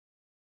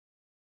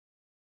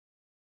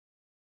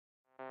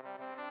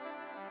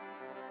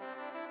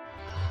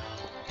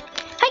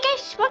Hi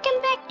guys,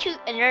 welcome back to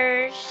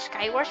another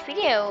Skywars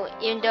video.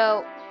 Even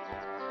though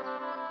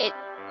it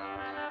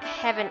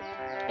haven't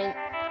been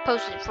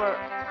posted for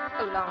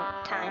a long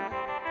time.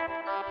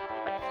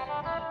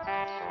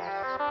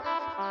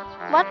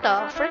 What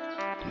the frick?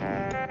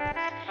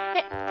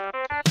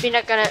 We're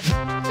not gonna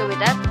go with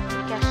that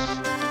because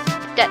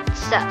that's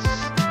sus.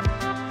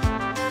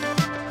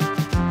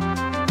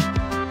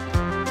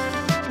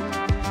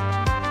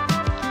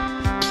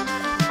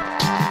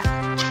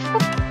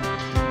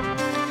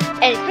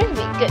 And it's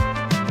really good.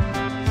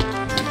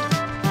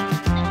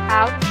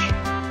 Ouch.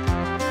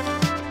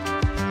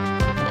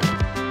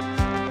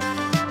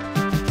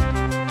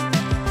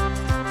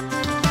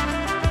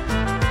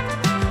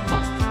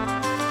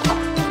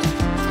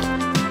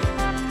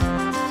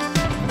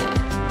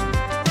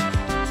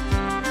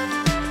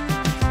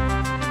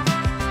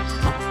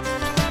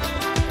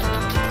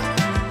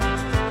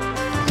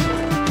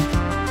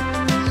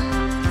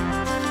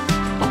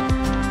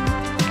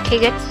 Okay,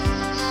 good.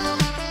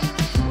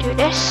 Do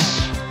this.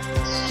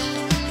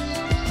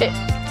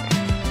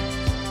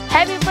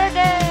 Happy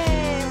birthday,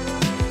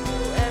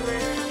 whoever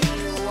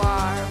you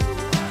are,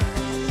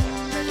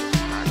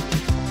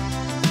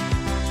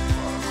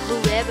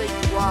 whoever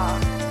you are.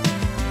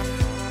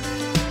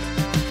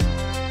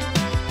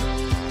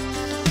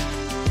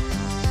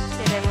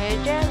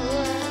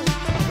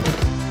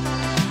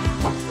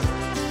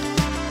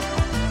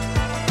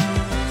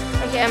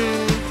 Okay, I'm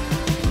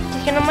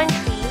taking on my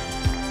tree.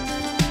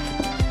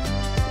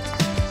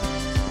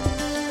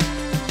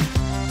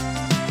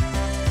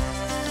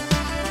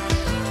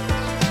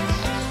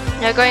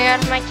 Now going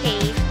out of my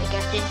cave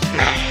because this is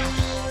my house.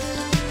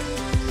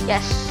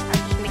 Yes, I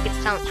just make it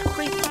sound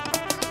creepy.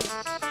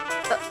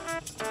 But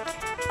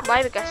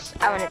why? Because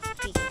I want it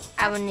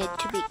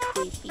to be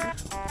creepy.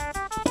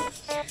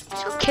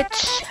 So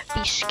kids,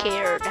 be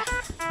scared.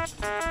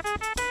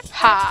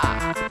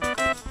 Ha!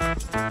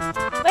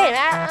 Wait,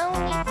 I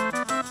only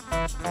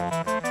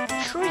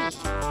 3.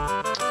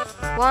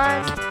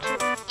 1,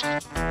 2.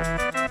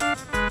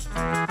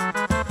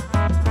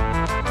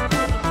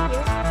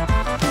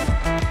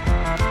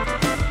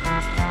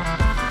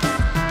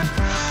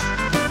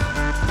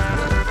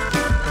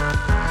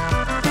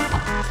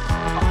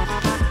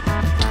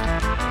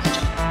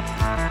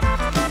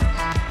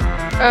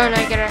 Oh no, I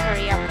gotta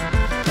hurry up.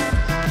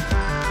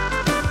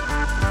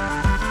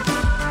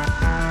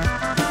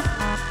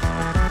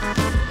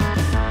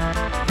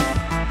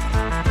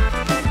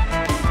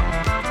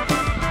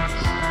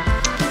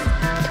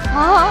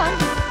 Come on.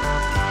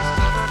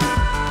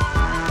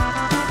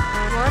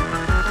 Come on.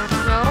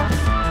 No.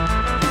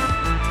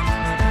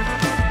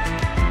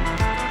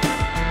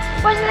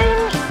 What's letting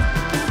me?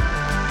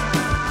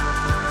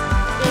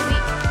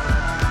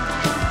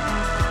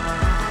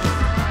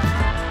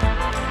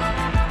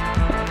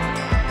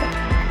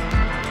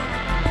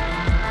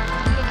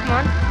 Come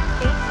on.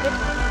 Okay, good.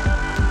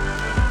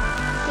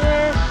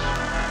 Yes.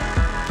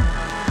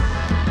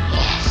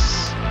 Yes.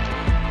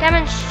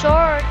 Diamond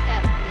sword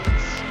at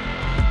least.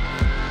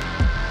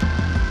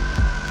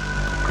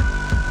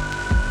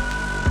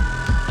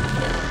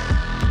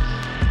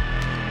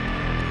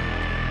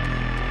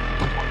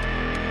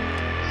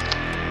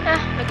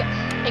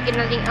 Make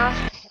nothing else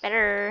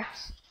better.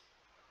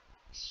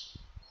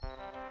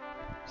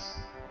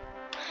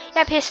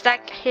 Yep, his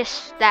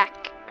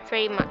stack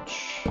very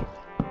much.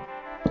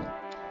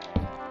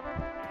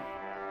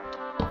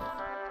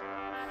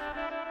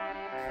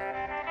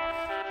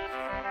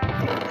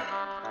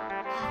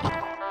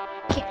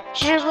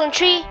 She's 1,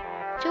 3,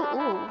 2.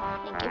 Ooh,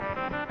 thank you.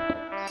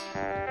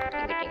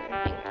 Thank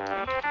you.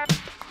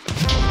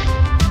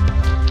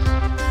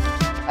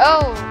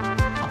 Oh,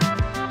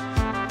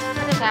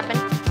 what just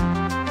happened?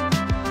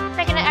 I'm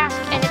not gonna ask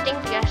anything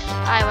because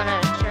I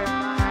wanna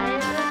survive.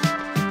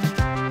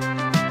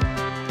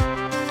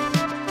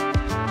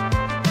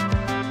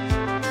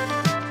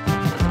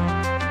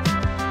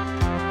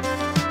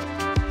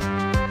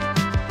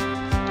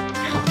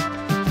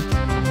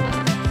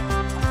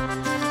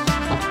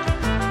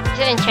 Is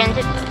it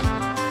enchanted?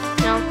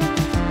 No.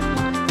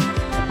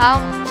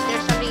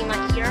 There's something in my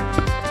ear.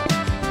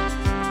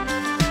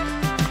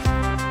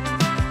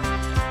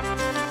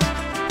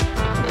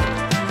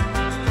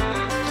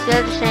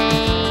 Still the same.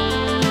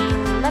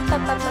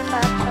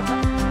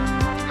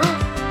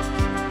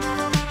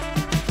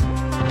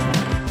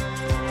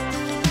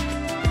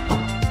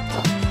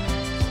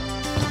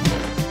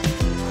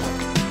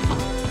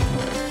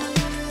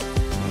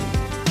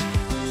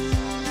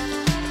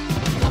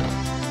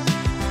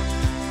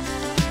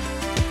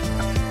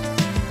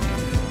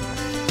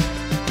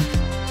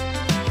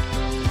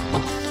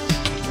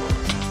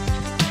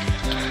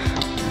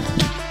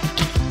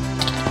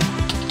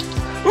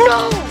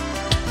 No!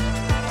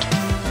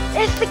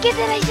 It's the kid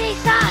that I say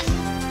sus!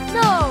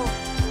 No!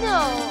 No!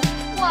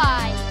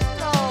 Why?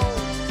 No!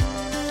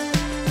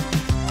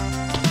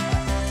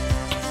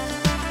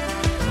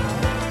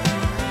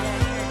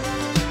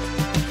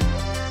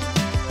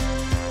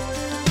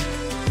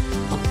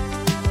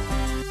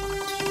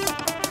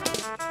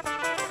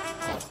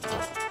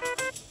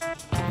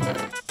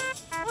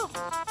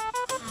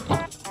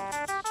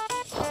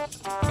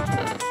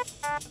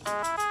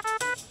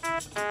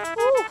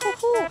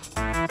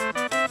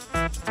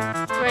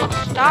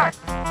 start.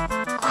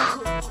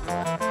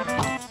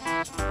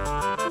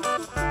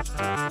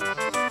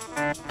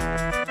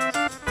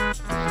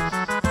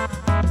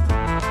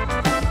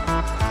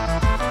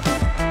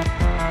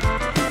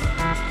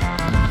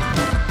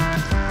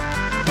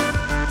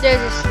 This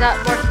is not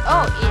worth.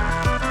 Oh, it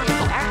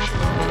is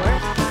actually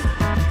worth.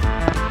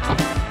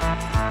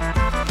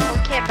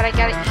 Okay, but I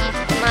gotta eat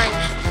mine.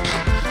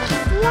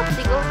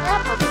 Lovely golden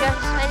apple because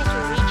I need to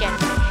regen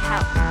my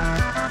health.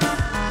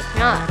 If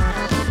not,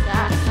 I'll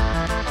die.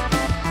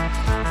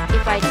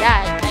 If I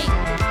die, I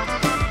lose.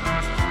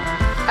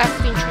 I've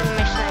been training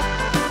myself.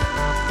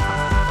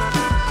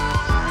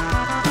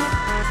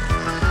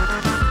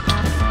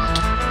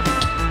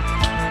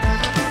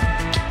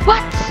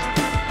 What?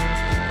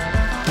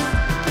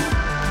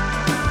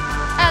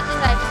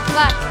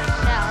 Flat for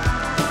itself.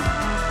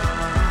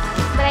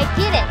 But I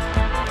did it.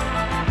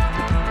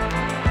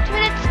 2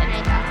 minutes and I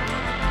got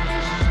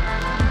it.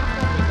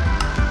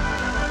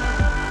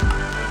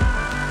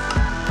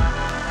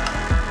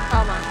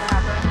 Oh my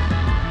god, bro.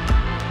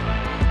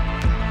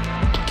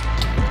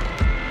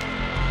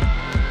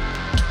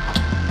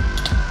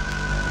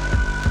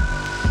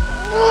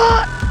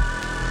 What?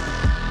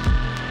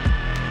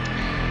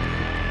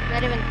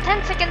 Not even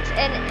 10 seconds in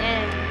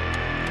and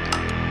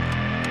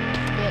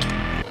good.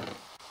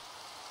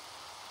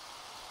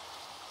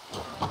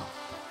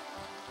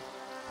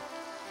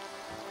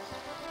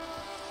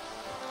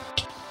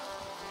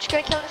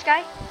 Gonna kill this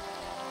guy.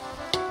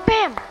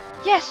 Bam!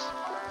 Yes!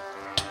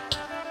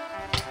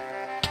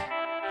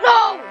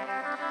 No!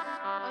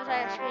 What was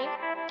that scream?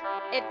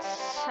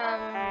 It's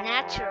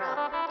natural.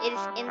 It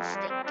is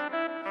instinct.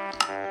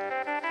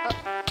 Oh.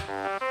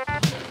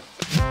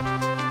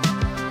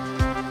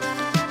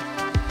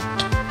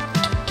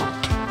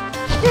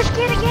 This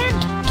kid again!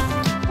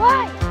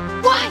 Why?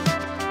 Why?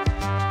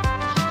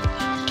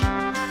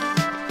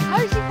 How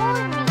is he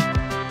following me?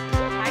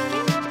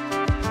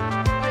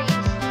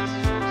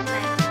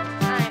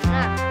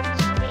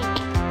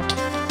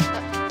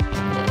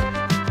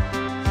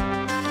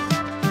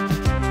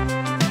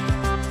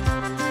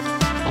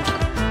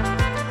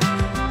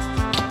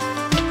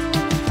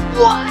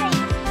 Why?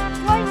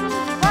 Why me?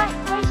 Why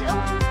is it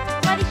always,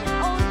 why is it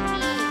always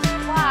me?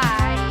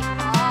 Why?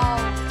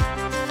 Oh.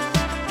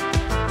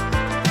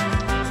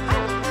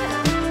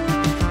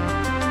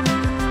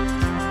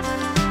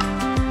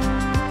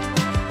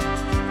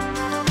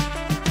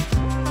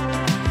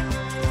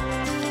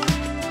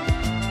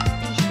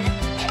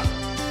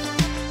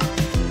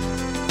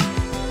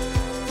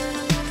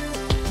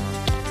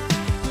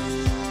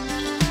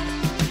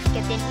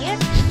 Get in here.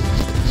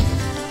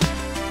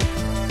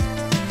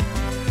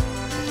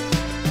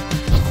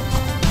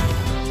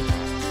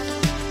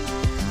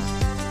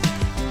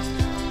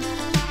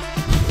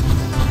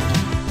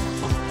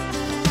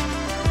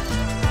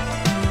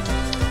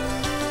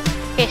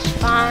 It's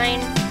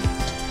fine.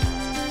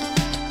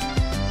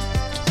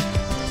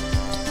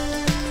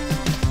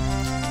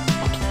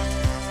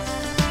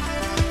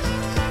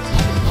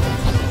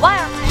 Why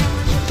am I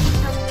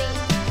suddenly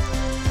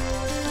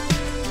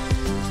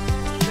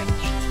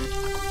rich?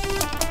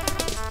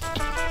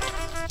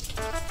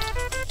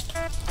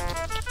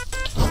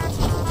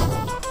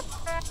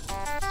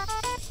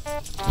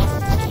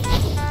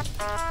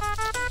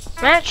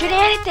 I'm not shooting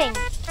anything.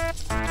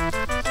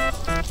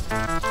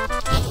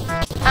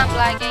 I'm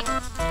lagging.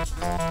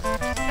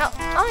 No,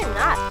 I'm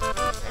not.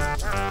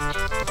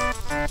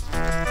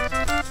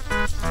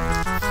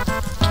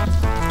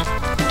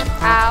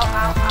 Ow,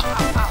 ow, ow,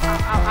 ow, ow,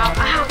 ow, ow, ow,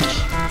 ouch.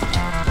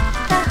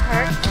 That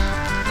hurt.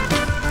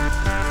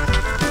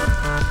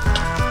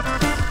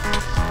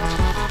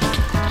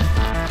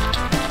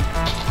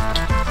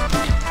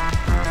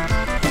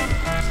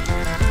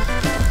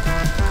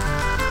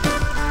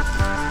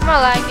 I'm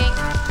not lagging.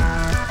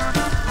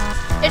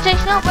 It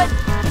says no, but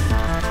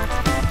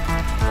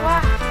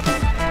why?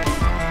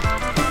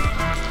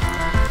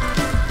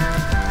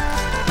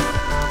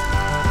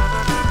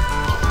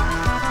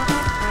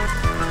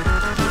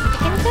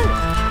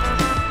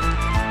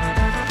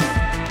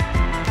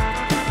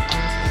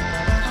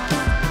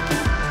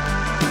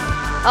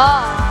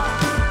 Oh,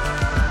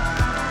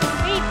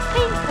 very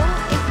painful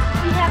if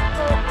you have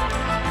to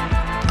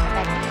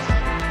like this.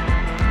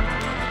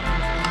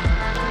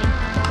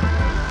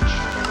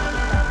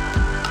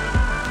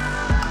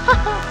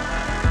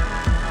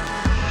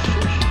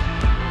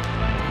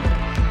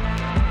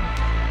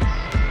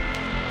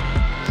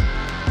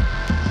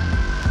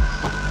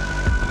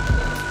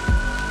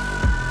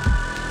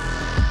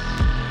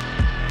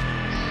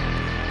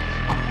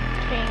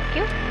 Thank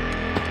you.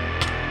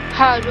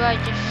 How do I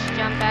just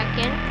jump back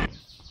in?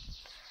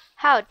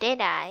 How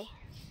did I?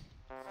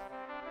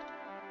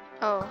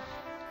 Oh.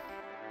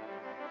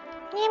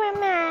 Never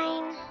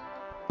mind.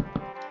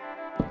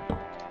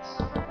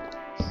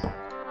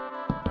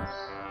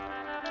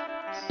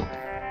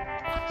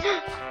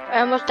 I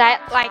almost died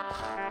like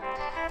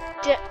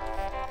the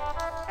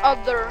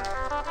other.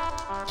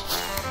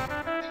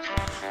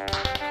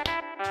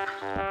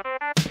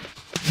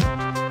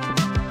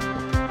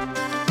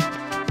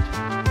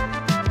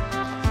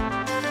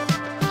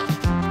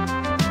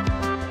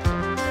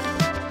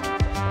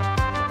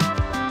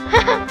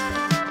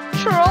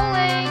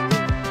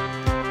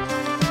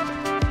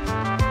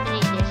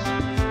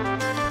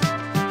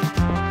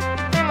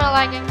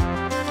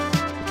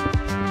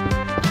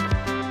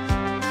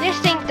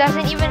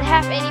 doesn't even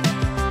have any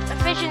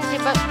efficiency,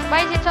 but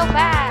why is it so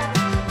fast?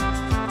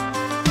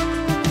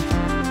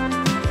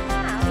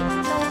 Wow,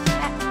 it's so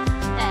fast.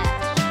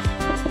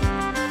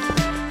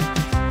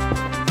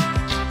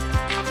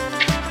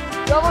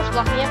 You almost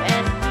block me up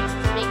and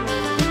make me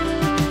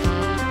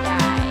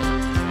die.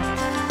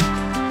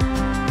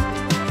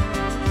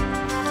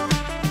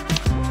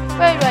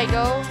 Where do I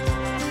go?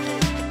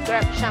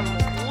 Grab some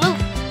loot.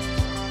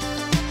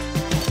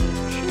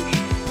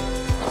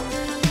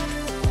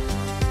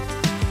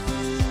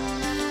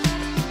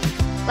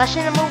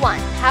 Lesson number 1,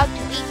 how to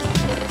eat.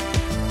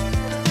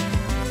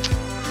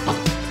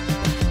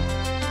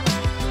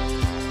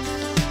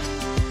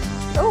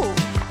 Oh.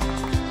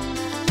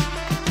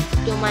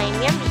 Don't mind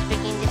me, I'm just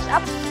picking this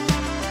up.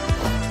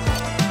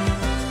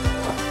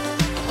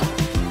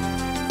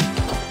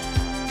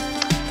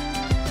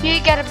 You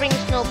gotta bring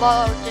a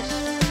snowball or just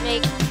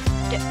make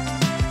the...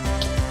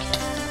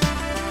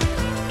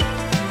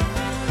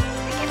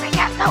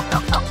 No.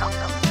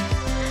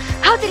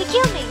 How did he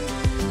kill me?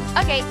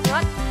 Okay, you know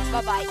what?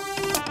 Bye-bye.